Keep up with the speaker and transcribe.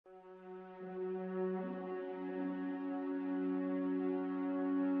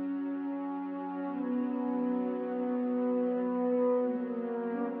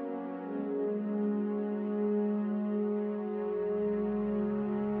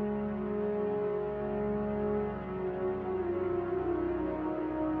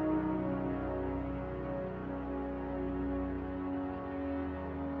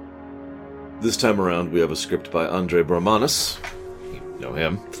This time around, we have a script by Andre Brahmanis. You know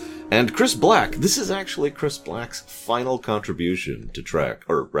him. And Chris Black. This is actually Chris Black's final contribution to Trek,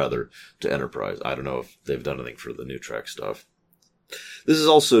 or rather, to Enterprise. I don't know if they've done anything for the new Trek stuff. This is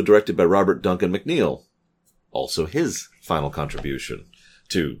also directed by Robert Duncan McNeill. Also his final contribution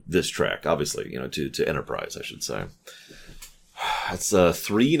to this Trek, obviously, to Enterprise, I should say. That's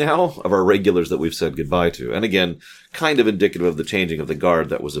 3 now of our regulars that we've said goodbye to. And again, kind of indicative of the changing of the guard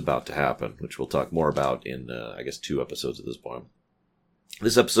that was about to happen, which we'll talk more about in, 2 episodes at this point.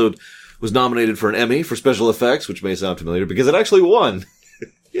 This episode was nominated for an Emmy for special effects, which may sound familiar because it actually won.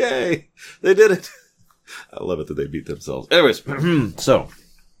 Yay! They did it. I love it that they beat themselves. Anyways, so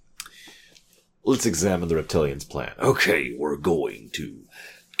let's examine the reptilians' plan. Okay, we're going to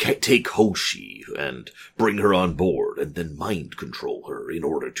take Hoshi and bring her on board and then mind control her in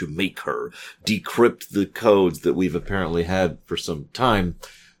order to make her decrypt the codes that we've apparently had for some time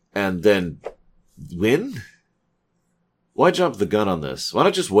and then win? Why jump the gun on this? Why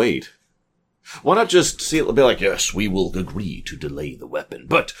not just wait? Why not just be like, yes, we will agree to delay the weapon,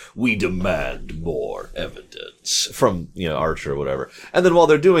 but we demand more evidence from, Archer or whatever. And then while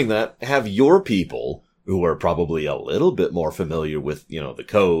they're doing that, have your people, who are probably a little bit more familiar with, the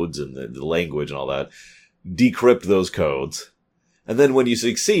codes and the language and all that, decrypt those codes. And then when you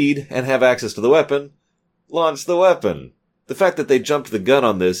succeed and have access to the weapon, launch the weapon. The fact that they jumped the gun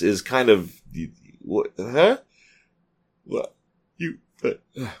on this is kind of, huh? What?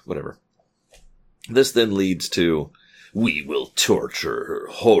 Whatever. This then leads to, we will torture her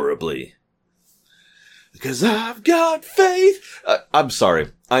horribly. Because I've got faith. I'm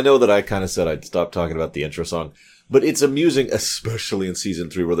sorry. I know that I kind of said I'd stop talking about the intro song, but it's amusing, especially in season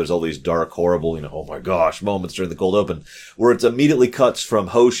 3 where there's all these dark, horrible, oh my gosh, moments during the cold open, where it immediately cuts from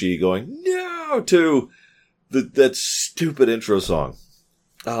Hoshi going, no, to that stupid intro song.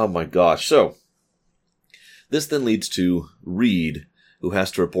 Oh my gosh. So, this then leads to Reed, who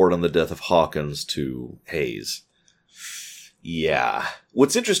has to report on the death of Hawkins to Hayes. Yeah.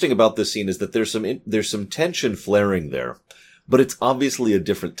 What's interesting about this scene is that there's some tension flaring there, but it's obviously a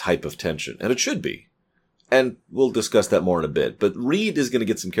different type of tension, and it should be. And we'll discuss that more in a bit. But Reed is going to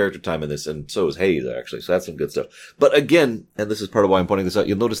get some character time in this, and so is Hayes, actually, so that's some good stuff. But again, and this is part of why I'm pointing this out,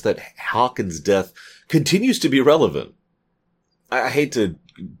 you'll notice that Hawkins' death continues to be relevant. I hate to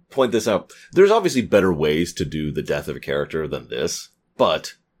point this out. There's obviously better ways to do the death of a character than this.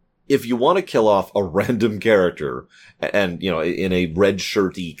 But if you want to kill off a random character and, in a red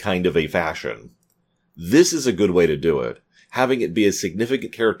shirty kind of a fashion, this is a good way to do it. Having it be a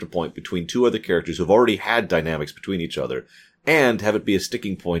significant character point between 2 other characters who've already had dynamics between each other and have it be a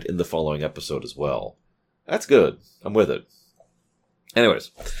sticking point in the following episode as well. That's good. I'm with it.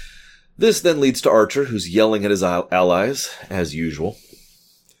 Anyways, this then leads to Archer, who's yelling at his allies, as usual.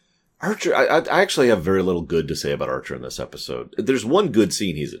 Archer, I actually have very little good to say about Archer in this episode. There's one good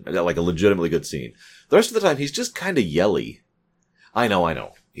scene he's in, like a legitimately good scene. The rest of the time, he's just kind of yelly. I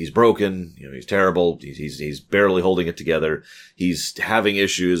know. He's broken, he's terrible, he's barely holding it together, he's having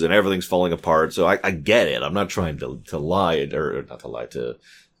issues, and everything's falling apart, so I get it. I'm not trying to lie, or not to lie, to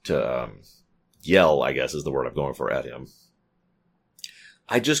yell, I guess is the word I'm going for, at him.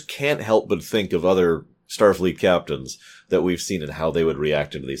 I just can't help but think of other Starfleet captains that we've seen and how they would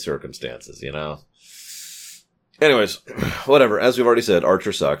react into these circumstances, Anyways, whatever. As we've already said,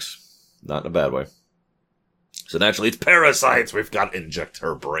 Archer sucks. Not in a bad way. So naturally, it's parasites. We've got to inject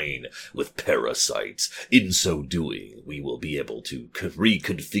her brain with parasites. In so doing, we will be able to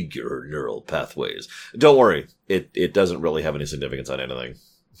reconfigure her neural pathways. Don't worry. It doesn't really have any significance on anything.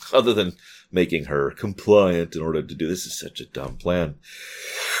 Other than making her compliant in order to do this. Is such a dumb plan.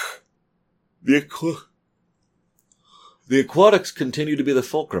 The aquatics continue to be the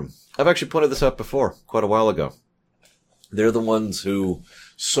fulcrum. I've actually pointed this out before, quite a while ago. They're the ones who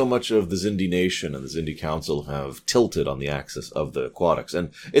so much of the Xindi Nation and the Xindi Council have tilted on the axis of the aquatics.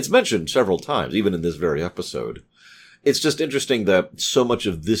 And it's mentioned several times, even in this very episode. It's just interesting that so much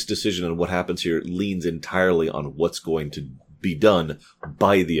of this decision and what happens here leans entirely on what's going to be done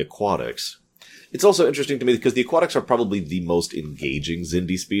by the aquatics. It's also interesting to me because the aquatics are probably the most engaging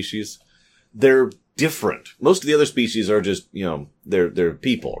Xindi species. They're different. Most of the other species are just, they're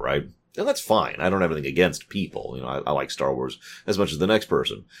people, right? And that's fine. I don't have anything against people. I like Star Wars as much as the next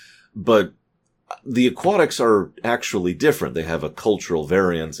person. But the aquatics are actually different. They have a cultural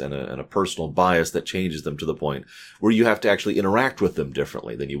variance and a personal bias that changes them to the point where you have to actually interact with them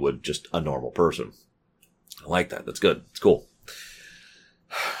differently than you would just a normal person. I like that. That's good. It's cool.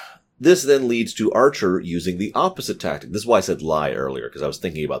 This then leads to Archer using the opposite tactic. This is why I said lie earlier, because I was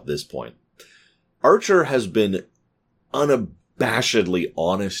thinking about this point. Archer has been unabashedly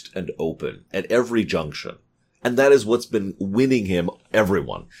honest and open at every junction. And that is what's been winning him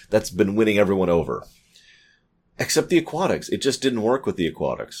everyone. That's been winning everyone over. Except the aquatics. It just didn't work with the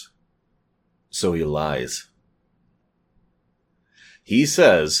aquatics. So he lies. He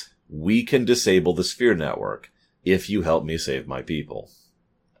says, we can disable the sphere network if you help me save my people.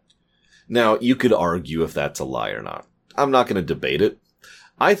 Now, you could argue if that's a lie or not. I'm not going to debate it.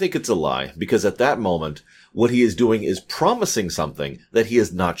 I think it's a lie because at that moment, what he is doing is promising something that he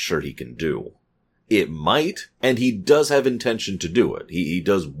is not sure he can do. It might, and he does have intention to do it. He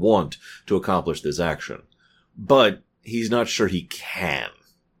does want to accomplish this action. But he's not sure he can.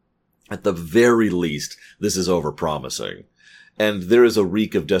 At the very least, this is overpromising. And there is a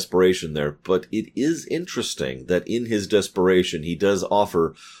reek of desperation there, but it is interesting that in his desperation, he does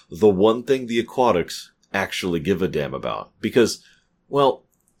offer the one thing the aquatics actually give a damn about. Because, well,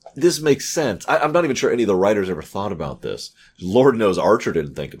 this makes sense. I'm not even sure any of the writers ever thought about this. Lord knows Archer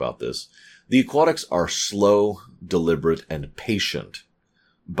didn't think about this. The aquatics are slow, deliberate, and patient.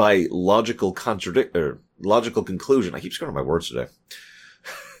 By logical conclusion, I keep screwing up my words today.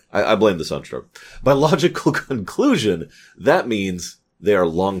 I blame the sunstroke. By logical conclusion, that means they are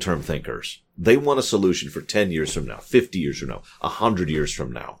long-term thinkers. They want a solution for 10 years from now, 50 years from now, 100 years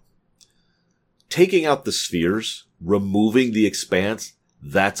from now. Taking out the spheres, removing the expanse,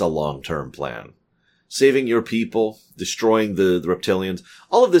 that's a long-term plan. Saving your people, destroying the reptilians,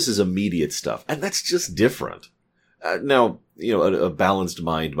 all of this is immediate stuff, and that's just different. Now, a balanced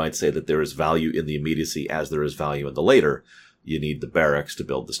mind might say that there is value in the immediacy as there is value in the later. You need the barracks to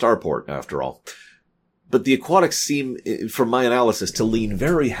build the starport, after all. But the aquatics seem, from my analysis, to lean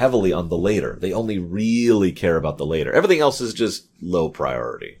very heavily on the later. They only really care about the later. Everything else is just low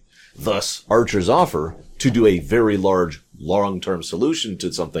priority. Thus, Archer's offer to do a very large, long-term solution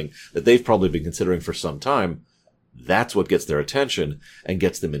to something that they've probably been considering for some time, that's what gets their attention and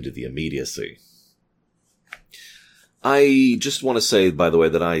gets them into the immediacy. I just want to say, by the way,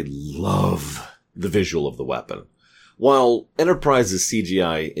 that I love the visual of the weapon. While Enterprise's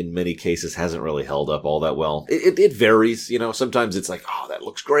CGI in many cases hasn't really held up all that well, it varies, sometimes it's like, oh, that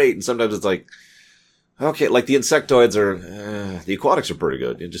looks great, and sometimes it's like, okay, like the insectoids the aquatics are pretty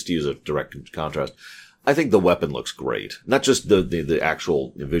good, just to use a direct contrast. I think the weapon looks great. Not just the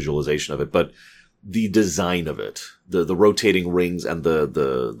actual visualization of it, but the design of it. The rotating rings and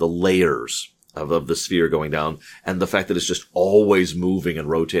the layers of the sphere going down, and the fact that it's just always moving and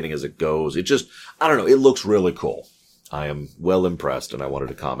rotating as it goes. It just, I don't know, it looks really cool. I am well impressed, and I wanted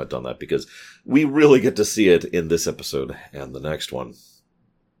to comment on that because we really get to see it in this episode and the next one.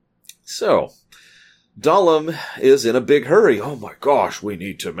 So, Dahlem is in a big hurry. Oh my gosh, we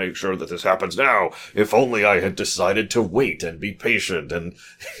need to make sure that this happens now. If only I had decided to wait and be patient and,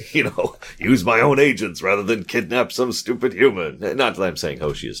 use my own agents rather than kidnap some stupid human. Not that I'm saying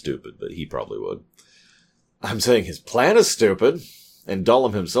Hoshi is stupid, but he probably would. I'm saying his plan is stupid, and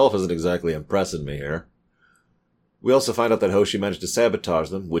Dahlem himself isn't exactly impressing me here. We also find out that Hoshi managed to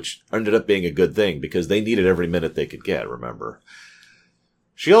sabotage them, which ended up being a good thing because they needed every minute they could get, remember.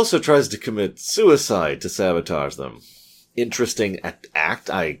 She also tries to commit suicide to sabotage them. Interesting act.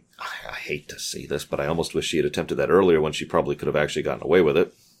 I hate to see this, but I almost wish she had attempted that earlier when she probably could have actually gotten away with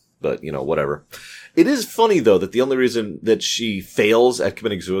it. But, whatever. It is funny, though, that the only reason that she fails at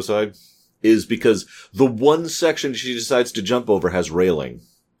committing suicide is because the one section she decides to jump over has railing.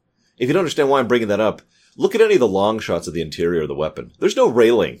 If you don't understand why I'm bringing that up, look at any of the long shots of the interior of the weapon. There's no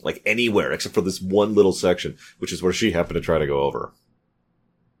railing, anywhere, except for this one little section, which is where she happened to try to go over.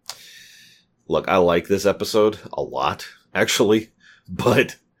 Look, I like this episode a lot, actually,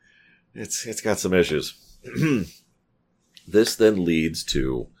 but it's got some issues. This then leads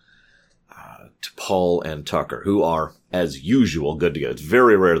to Paul and Tucker, who are, as usual, good together. It's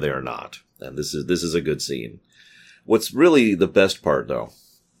very rare they are not, and this is a good scene. What's really the best part, though,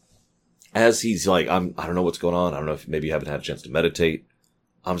 as he's like, I don't know what's going on. I don't know if maybe you haven't had a chance to meditate.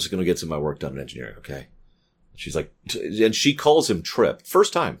 I'm just going to get some of my work done in engineering, okay? She's like, and she calls him Trip.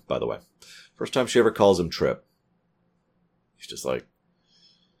 First time, by the way. First time she ever calls him Trip. He's just like,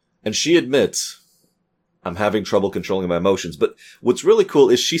 and she admits, I'm having trouble controlling my emotions. But what's really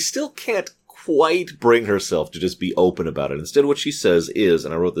cool is she still can't quite bring herself to just be open about it. Instead, what she says is,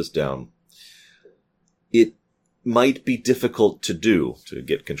 and I wrote this down, it might be difficult to do to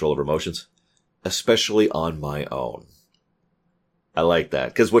get control of her emotions, especially on my own. I like that,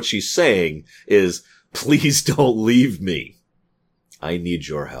 because what she's saying is, please don't leave me. I need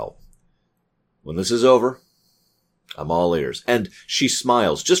your help. When this is over, I'm all ears. And she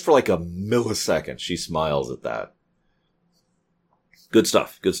smiles, just for like a millisecond, she smiles at that. Good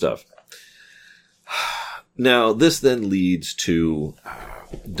stuff, good stuff. Now, this then leads to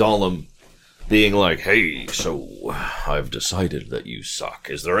Dahlem being like, hey, so I've decided that you suck.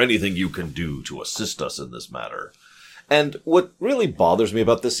 Is there anything you can do to assist us in this matter? And what really bothers me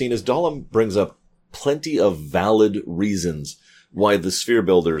about this scene is Dahlem brings up plenty of valid reasons why the Sphere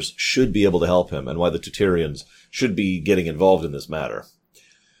Builders should be able to help him and why the Tutarians should be getting involved in this matter.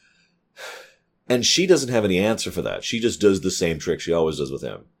 And she doesn't have any answer for that. She just does the same trick she always does with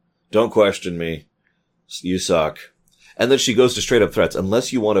him. Don't question me. You suck. And then she goes to straight up threats.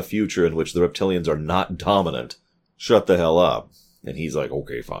 Unless you want a future in which the reptilians are not dominant, shut the hell up. And he's like,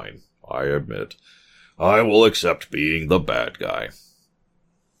 okay, fine. I admit. I will accept being the bad guy.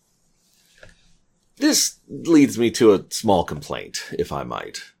 This leads me to a small complaint, if I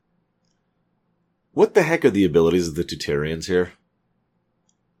might. What the heck are the abilities of the Tutarians here?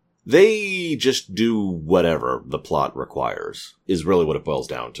 They just do whatever the plot requires, is really what it boils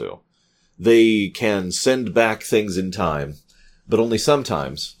down to. They can send back things in time, but only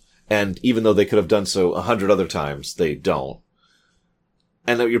sometimes. And even though they could have done so 100 other times, they don't.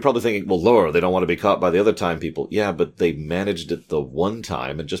 And you're probably thinking, well, Laura, they don't want to be caught by the other time people. Yeah, but they managed it the one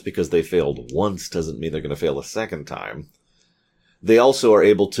time, and just because they failed once doesn't mean they're going to fail a second time. They also are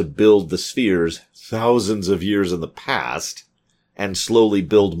able to build the spheres thousands of years in the past, and slowly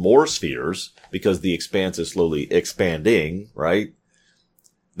build more spheres, because the expanse is slowly expanding, right?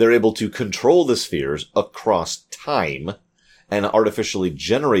 They're able to control the spheres across time and artificially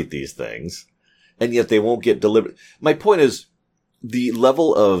generate these things, and yet they won't get delivered. My point is, the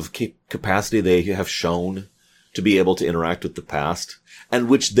level of capacity they have shown to be able to interact with the past, and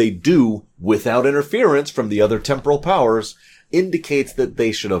which they do without interference from the other temporal powers, indicates that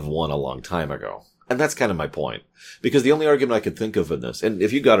they should have won a long time ago. And that's kind of my point. Because the only argument I could think of in this, and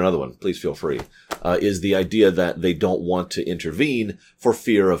if you got another one, please feel free, is the idea that they don't want to intervene for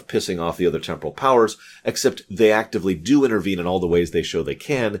fear of pissing off the other temporal powers, except they actively do intervene in all the ways they show they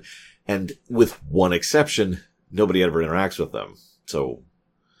can, and with one exception, nobody ever interacts with them. So,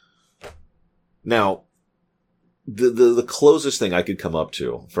 now, the closest thing I could come up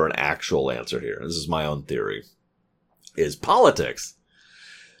to for an actual answer here, this is my own theory, is politics.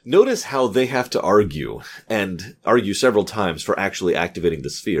 Notice how they have to argue, and argue several times for actually activating the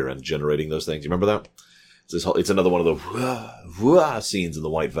sphere and generating those things. You remember that? It's another one of the scenes in the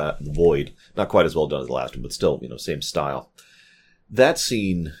White Void. Not quite as well done as the last one, but still, same style. That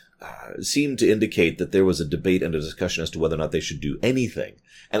scene seemed to indicate that there was a debate and a discussion as to whether or not they should do anything.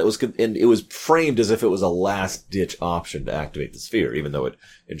 And it was framed as if it was a last-ditch option to activate the sphere, even though it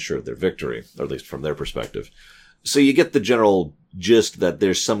ensured their victory, or at least from their perspective. So you get the general gist that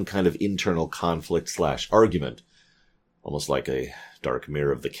there's some kind of internal conflict / argument, almost like a dark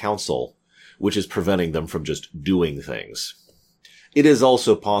mirror of the council, which is preventing them from just doing things. It is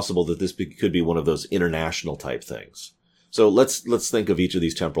also possible that this could be one of those international type things. So let's think of each of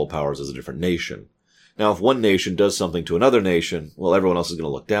these temporal powers as a different nation. Now, if one nation does something to another nation, well, everyone else is going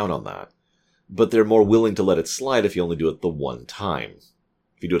to look down on that. But they're more willing to let it slide if you only do it the one time.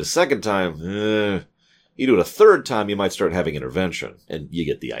 If you do it a second time, you do it a third time, you might start having intervention, and you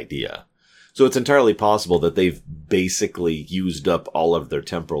get the idea. So it's entirely possible that they've basically used up all of their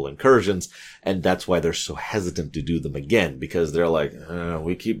temporal incursions, and that's why they're so hesitant to do them again, because they're like,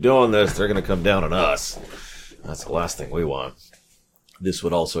 we keep doing this, they're going to come down on us. That's the last thing we want. This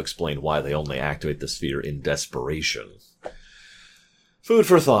would also explain why they only activate the sphere in desperation. Food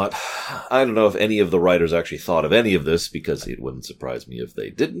for thought. I don't know if any of the writers actually thought of any of this, because it wouldn't surprise me if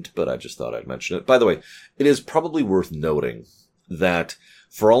they didn't, but I just thought I'd mention it. By the way, it is probably worth noting that,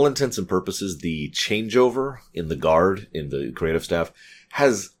 for all intents and purposes, the changeover in the guard, in the creative staff,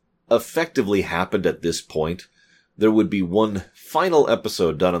 has effectively happened at this point. There would be one final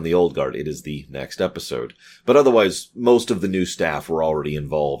episode done on the old guard. It is the next episode. But otherwise, most of the new staff were already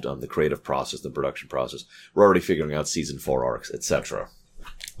involved on the creative process, the production process. We're already figuring out season 4 arcs, etc.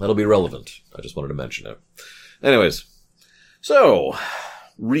 That'll be relevant. I just wanted to mention it. Anyways, so,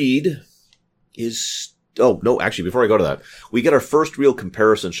 Reed is... Oh, no, actually, before I go to that, we get our first real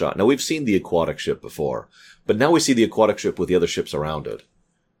comparison shot. Now, we've seen the aquatic ship before, but now we see the aquatic ship with the other ships around it.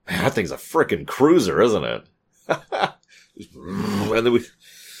 Man, that thing's a frickin' cruiser, isn't it? And then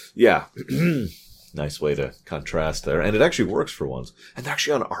yeah, nice way to contrast there. And it actually works for once. And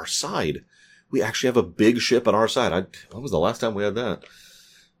actually on our side, we actually have a big ship on our side. When was the last time we had that?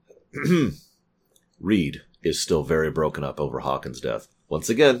 Reed is still very broken up over Hawkins' death. Once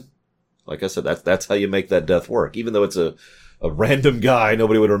again, like I said, that's how you make that death work. Even though it's a random guy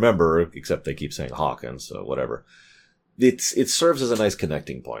nobody would remember, except they keep saying Hawkins, so whatever. It serves as a nice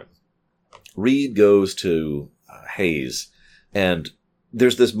connecting point. Reed goes to Hayes, and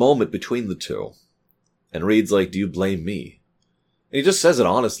there's this moment between the two And Reed's like, do you blame me? And he just says it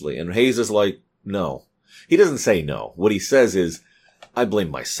honestly. And Hayes is like, no. He doesn't say no. What he says is, I blame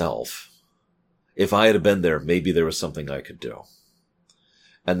myself. If I had been there, maybe there was something I could do.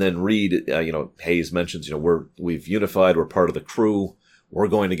 And then Reed, Hayes mentions, we've unified, we're part of the crew, we're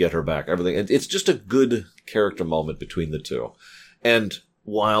going to get her back, everything. And it's just a good character moment between the two. And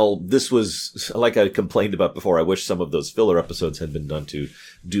while this was, like I complained about before, I wish some of those filler episodes had been done to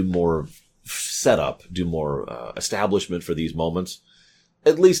do more setup, do more establishment for these moments,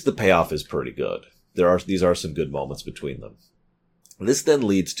 at least the payoff is pretty good. These are some good moments between them. This then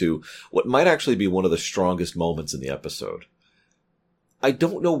leads to what might actually be one of the strongest moments in the episode. I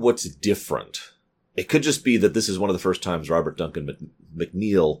don't know what's different. It could just be that this is one of the first times Robert Duncan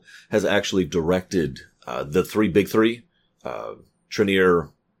McNeil has actually directed the big three,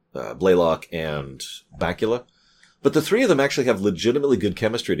 Trenier, Blaylock, and Bakula. But the three of them actually have legitimately good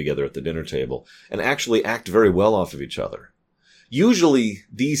chemistry together at the dinner table and actually act very well off of each other. Usually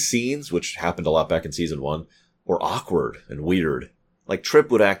these scenes, which happened a lot back in season 1, were awkward and weird. Like Trip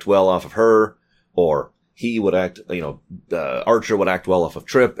would act well off of her, or he would act, Archer would act well off of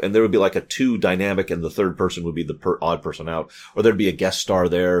Trip, and there would be like a two dynamic, and the third person would be the odd person out, or there'd be a guest star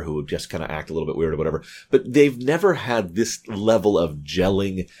there who would just kind of act a little bit weird or whatever. But they've never had this level of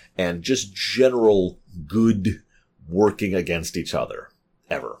gelling and just general good working against each other,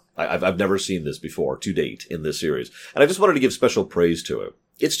 ever. I've never seen this before, to date, in this series. And I just wanted to give special praise to it.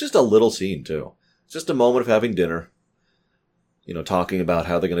 It's just a little scene, too. It's just a moment of having dinner. Talking about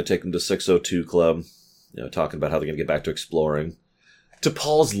how they're going to take them to 602 Club. Talking about how they're going to get back to exploring. To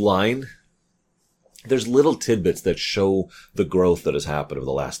Paul's line, there's little tidbits that show the growth that has happened over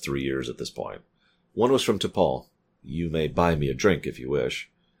the last 3 years at this point. One was from T'Pol. You may buy me a drink if you wish.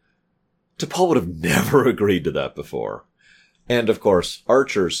 T'Pol would have never agreed to that before. And, of course,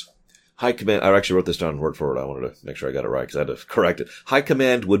 Archer's High Command... I actually wrote this down word for word. I wanted to make sure I got it right because I had to correct it. High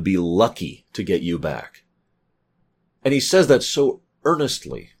Command would be lucky to get you back. And he says that so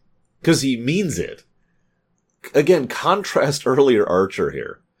earnestly because he means it. Again, contrast earlier Archer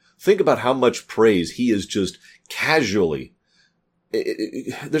here. Think about how much praise he is just casually...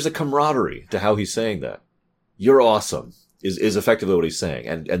 There's a camaraderie to how he's saying that. You're awesome is effectively what he's saying.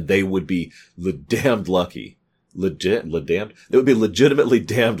 And they would be damned lucky. They would be legitimately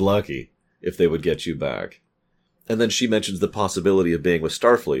damned lucky if they would get you back. And then she mentions the possibility of being with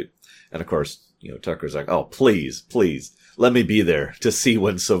Starfleet. And of course, Tucker's like, oh, please, let me be there to see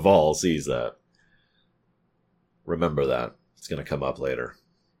when Saval sees that. Remember that. It's going to come up later.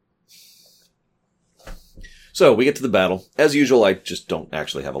 So we get to the battle. As usual, I just don't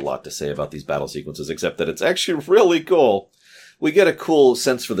actually have a lot to say about these battle sequences, except that it's actually really cool. We get a cool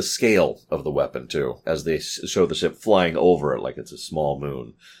sense for the scale of the weapon, too, as they show the ship flying over it like it's a small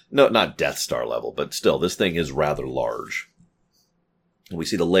moon. No, not Death Star level, but still, this thing is rather large. And we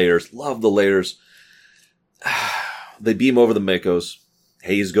see the layers. Love the layers. They beam over the Makos.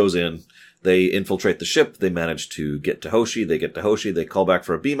 Hayes goes in. They infiltrate the ship. They manage to get to Hoshi. They get to Hoshi. They call back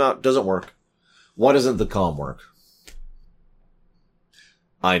for a beam out. Doesn't work. Why doesn't the comm work?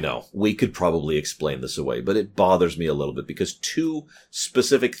 I know, we could probably explain this away, but it bothers me a little bit because two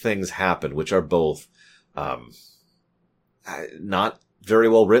specific things happen, which are both not very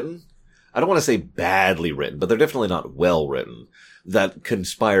well written. I don't want to say badly written, but they're definitely not well written, that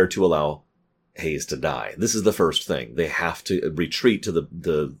conspire to allow Hayes to die. This is the first thing. They have to retreat to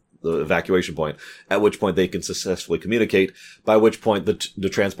the evacuation point, at which point they can successfully communicate, by which point the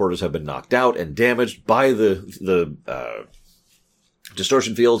transporters have been knocked out and damaged by the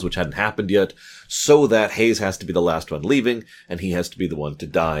distortion fields, which hadn't happened yet, so that Hayes has to be the last one leaving, and he has to be the one to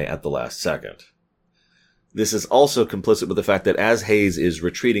die at the last second. This is also complicit with the fact that as Hayes is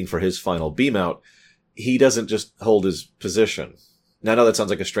retreating for his final beam out, he doesn't just hold his position. Now, I know that sounds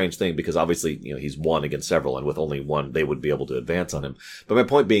like a strange thing, because obviously, he's one against several, and with only one, they would be able to advance on him. But my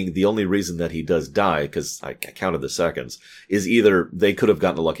point being, the only reason that he does die, because I counted the seconds, is either they could have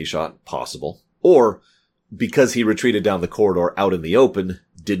gotten a lucky shot, possible, or because he retreated down the corridor out in the open,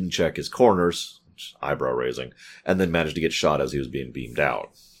 didn't check his corners, which is eyebrow raising, and then managed to get shot as he was being beamed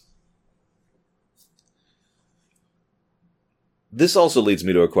out. This also leads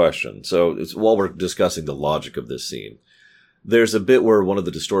me to a question. So while we're discussing the logic of this scene, there's a bit where one of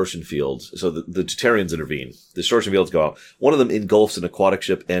the distortion fields, so the Tutarians intervene, the distortion fields go out, one of them engulfs an aquatic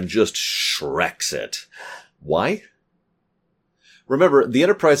ship and just shreks it. Why? Remember, the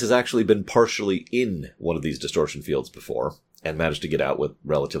Enterprise has actually been partially in one of these distortion fields before, and managed to get out with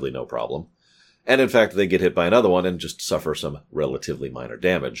relatively no problem. And in fact, they get hit by another one and just suffer some relatively minor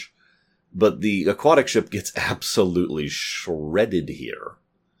damage. But the aquatic ship gets absolutely shredded here.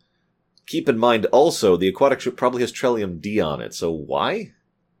 Keep in mind also, the aquatic ship probably has Trillium-D on it, so why?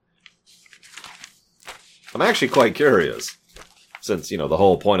 I'm actually quite curious. Since, the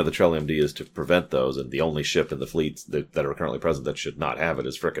whole point of the Trillium-D is to prevent those, and the only ship in the fleets that are currently present that should not have it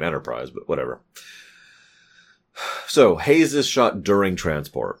is frickin' Enterprise, but whatever. So, Hayes is shot during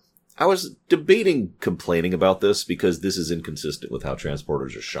transport. I was debating complaining about this because this is inconsistent with how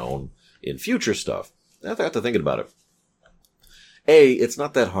transporters are shown in future stuff. I got to thinking about it. A, it's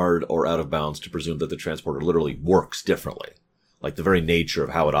not that hard or out of bounds to presume that the transporter literally works differently. Like, the very nature of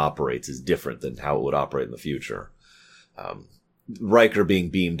how it operates is different than how it would operate in the future. Riker being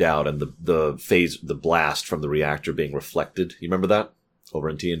beamed out and the blast from the reactor being reflected. You remember that? Over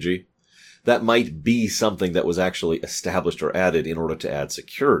in TNG? That might be something that was actually established or added in order to add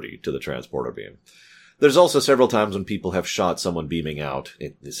security to the transporter beam. There's also several times when people have shot someone beaming out.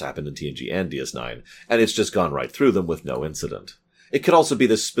 This happened in TNG and DS9, and it's just gone right through them with no incident. It could also be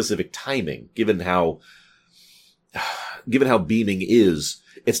this specific timing, given how beaming is.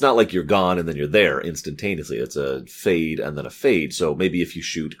 It's not like you're gone and then you're there instantaneously. It's a fade and then a fade. So maybe if you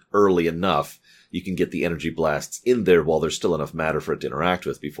shoot early enough, you can get the energy blasts in there while there's still enough matter for it to interact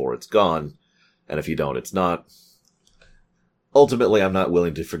with before it's gone. And if you don't, it's not. Ultimately, I'm not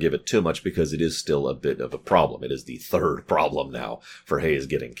willing to forgive it too much because it is still a bit of a problem. It is the third problem now for Hayes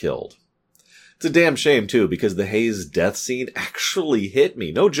getting killed. It's a damn shame, too, because the Hayes death scene actually hit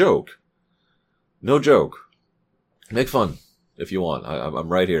me. No joke. No joke. Make fun if you want. I'm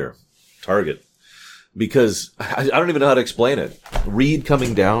right here. Target. Because I don't even know how to explain it. Reed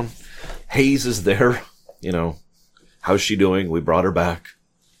coming down. Hayes is there. How's she doing? We brought her back.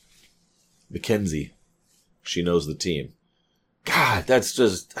 Mackenzie. She knows the team. God, that's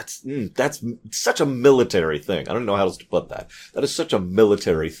such a military thing. I don't know how else to put that. That is such a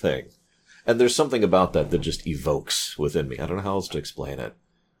military thing. And there's something about that just evokes within me. I don't know how else to explain it.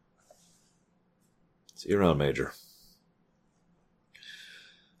 See you around, Major.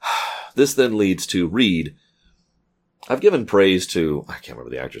 This then leads to Reed. I've given praise to, I can't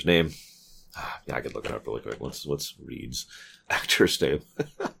remember the actor's name. Yeah, I could look it up really quick. What's Reed's actor's name?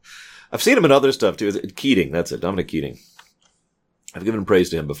 I've seen him in other stuff too. Keating, that's it. Dominic Keating. I've given praise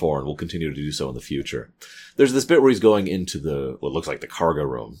to him before and will continue to do so in the future. There's this bit where he's going into what looks like the cargo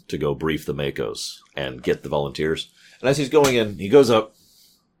room to go brief the Makos and get the volunteers. And as he's going in, he goes up,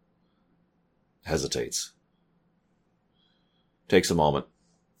 hesitates, takes a moment,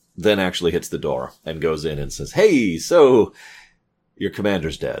 then actually hits the door and goes in and says, "Hey, so your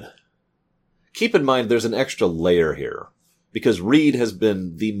commander's dead." Keep in mind there's an extra layer here, because Reed has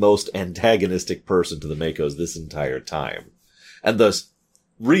been the most antagonistic person to the Makos this entire time. And thus,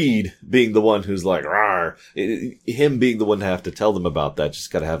 Reed being the one who's like, "Rawr," him being the one to have to tell them about that,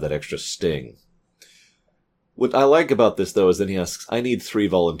 just gotta have that extra sting. What I like about this, though, is then he asks, "I need 3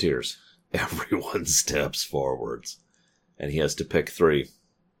 volunteers." Everyone steps forwards. And he has to pick 3.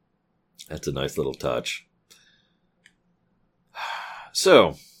 That's a nice little touch.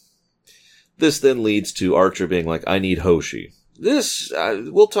 So, this then leads to Archer being like, "I need Hoshi."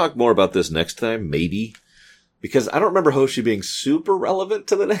 We'll talk more about this next time, maybe. Because I don't remember Hoshi being super relevant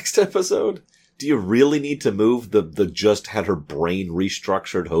to the next episode. Do you really need to move the just had her brain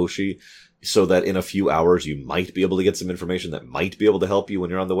restructured Hoshi so that in a few hours you might be able to get some information that might be able to help you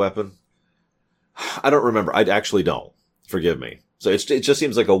when you're on the weapon? I don't remember. I actually don't. Forgive me. So it just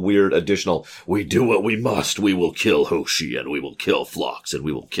seems like a weird additional, "We do what we must. We will kill Hoshi, and we will kill Phlox, and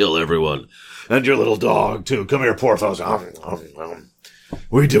we will kill everyone. And your little dog, too. Come here, Porthos.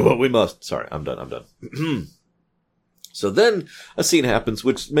 We do what we must." Sorry, I'm done. So then a scene happens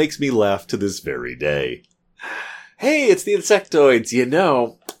which makes me laugh to this very day. "Hey, it's the insectoids,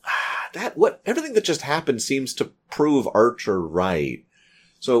 everything that just happened seems to prove Archer right.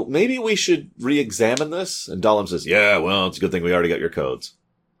 So maybe we should re-examine this?" And Dahlem says, "Yeah, well, it's a good thing we already got your codes."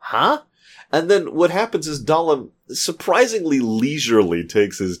 Huh? And then what happens is Dahlem surprisingly leisurely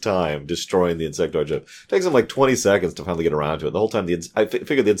takes his time destroying the insectoid ship. It takes him like 20 seconds to finally get around to it. The whole time I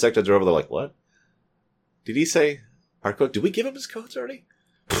figured the insectoids are over there like, "What? Did he say our code? Did we give him his codes already?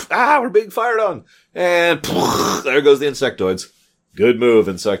 We're being fired on." And there goes the insectoids. Good move,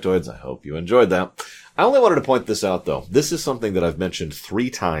 insectoids. I hope you enjoyed that. I only wanted to point this out, though. This is something that I've mentioned 3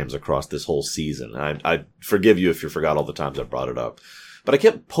 times across this whole season. I forgive you if you forgot all the times I brought it up. But I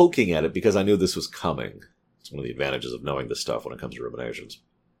kept poking at it because I knew this was coming. It's one of the advantages of knowing this stuff when it comes to ruminations.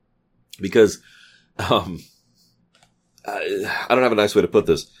 Because, I don't have a nice way to put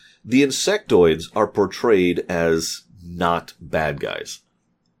this. The insectoids are portrayed as not bad guys.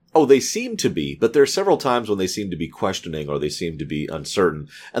 Oh, they seem to be, but there are several times when they seem to be questioning or they seem to be uncertain,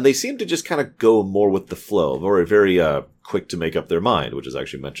 and they seem to just kind of go more with the flow, very quick to make up their mind, which is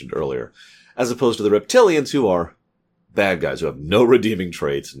actually mentioned earlier, as opposed to the reptilians who are bad guys who have no redeeming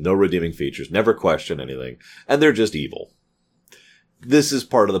traits, no redeeming features, never question anything, and they're just evil. This is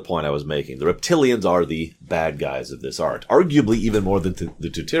part of the point I was making. The reptilians are the bad guys of this art, arguably even more than the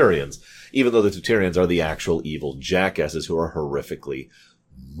Tutarians, even though the Tutarians are the actual evil jackasses who are horrifically,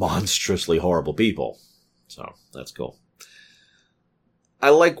 monstrously horrible people. So, that's cool. I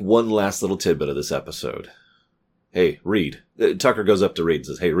like one last little tidbit of this episode. Hey, Reed. Tucker goes up to Reed and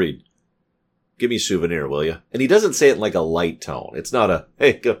says, hey, Reed, give me a souvenir, will you? And he doesn't say it in like a light tone. It's not a,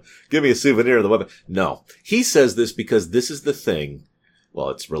 hey, give me a souvenir of the weapon. No. He says this because this is the thing, well,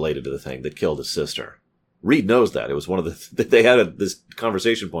 it's related to the thing that killed his sister. Reed knows that. It was one of the, they had this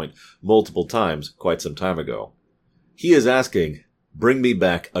conversation point multiple times quite some time ago. He is asking, bring me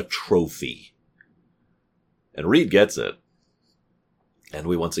back a trophy. And Reed gets it. And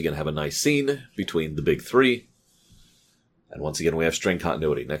we once again have a nice scene between the big three. And once again, we have string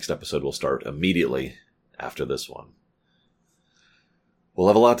continuity. Next episode will start immediately after this one. We'll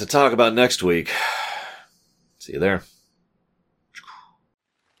have a lot to talk about next week. See you there.